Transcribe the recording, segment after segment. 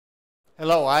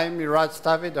Hello, I'm Miraj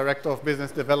Stavi, Director of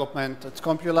Business Development at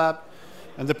CompuLab.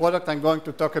 And the product I'm going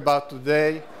to talk about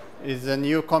today is a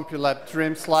new CompuLab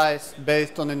trim slice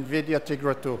based on NVIDIA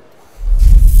Tegra 2.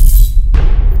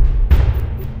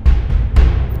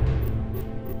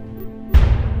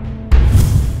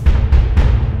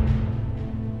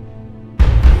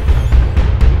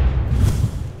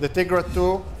 The Tegra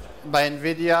 2 by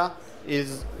NVIDIA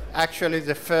is actually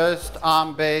the first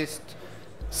ARM-based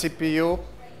CPU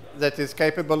that is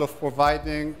capable of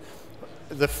providing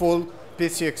the full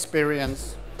PC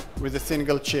experience with a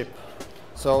single chip.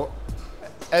 So,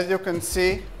 as you can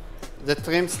see, the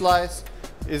trim slice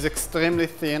is extremely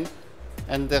thin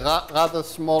and a rather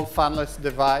small fanless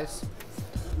device.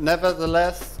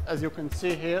 Nevertheless, as you can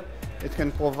see here, it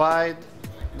can provide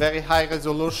very high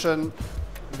resolution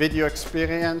video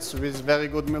experience with very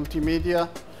good multimedia.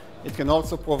 It can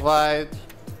also provide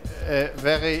a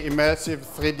very immersive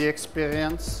 3D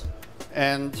experience.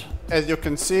 And as you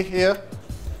can see here,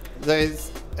 there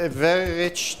is a very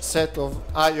rich set of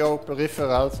I/O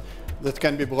peripherals that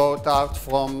can be brought out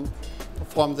from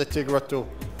the Tegra 2.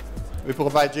 We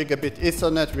provide gigabit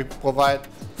Ethernet. We provide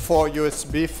 4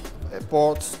 USB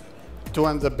ports, 2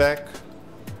 on the back,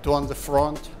 2 on the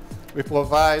front. We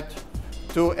provide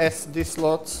 2 SD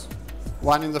slots,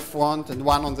 1 in the front and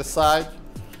 1 on the side.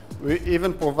 We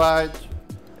even provide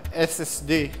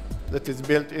SSD that is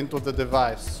built into the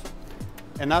device.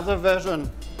 Another version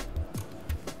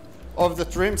of the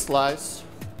trim slice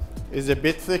is a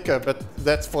bit thicker, but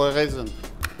that's for a reason.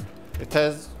 It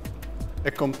has a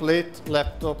complete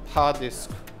laptop hard disk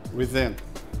within.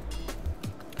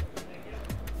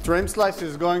 Trim slice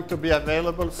is going to be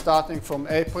available starting from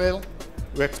April.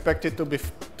 We expect it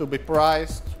to be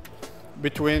priced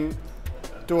between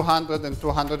 $200 and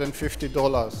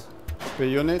 $250 per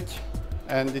unit,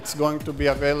 and it's going to be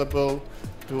available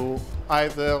to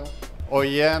either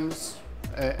OEMs,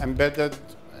 embedded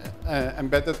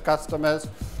customers,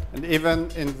 and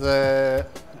even in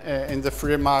the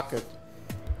free market,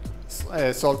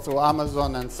 sold through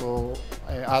Amazon and through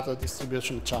other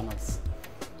distribution channels.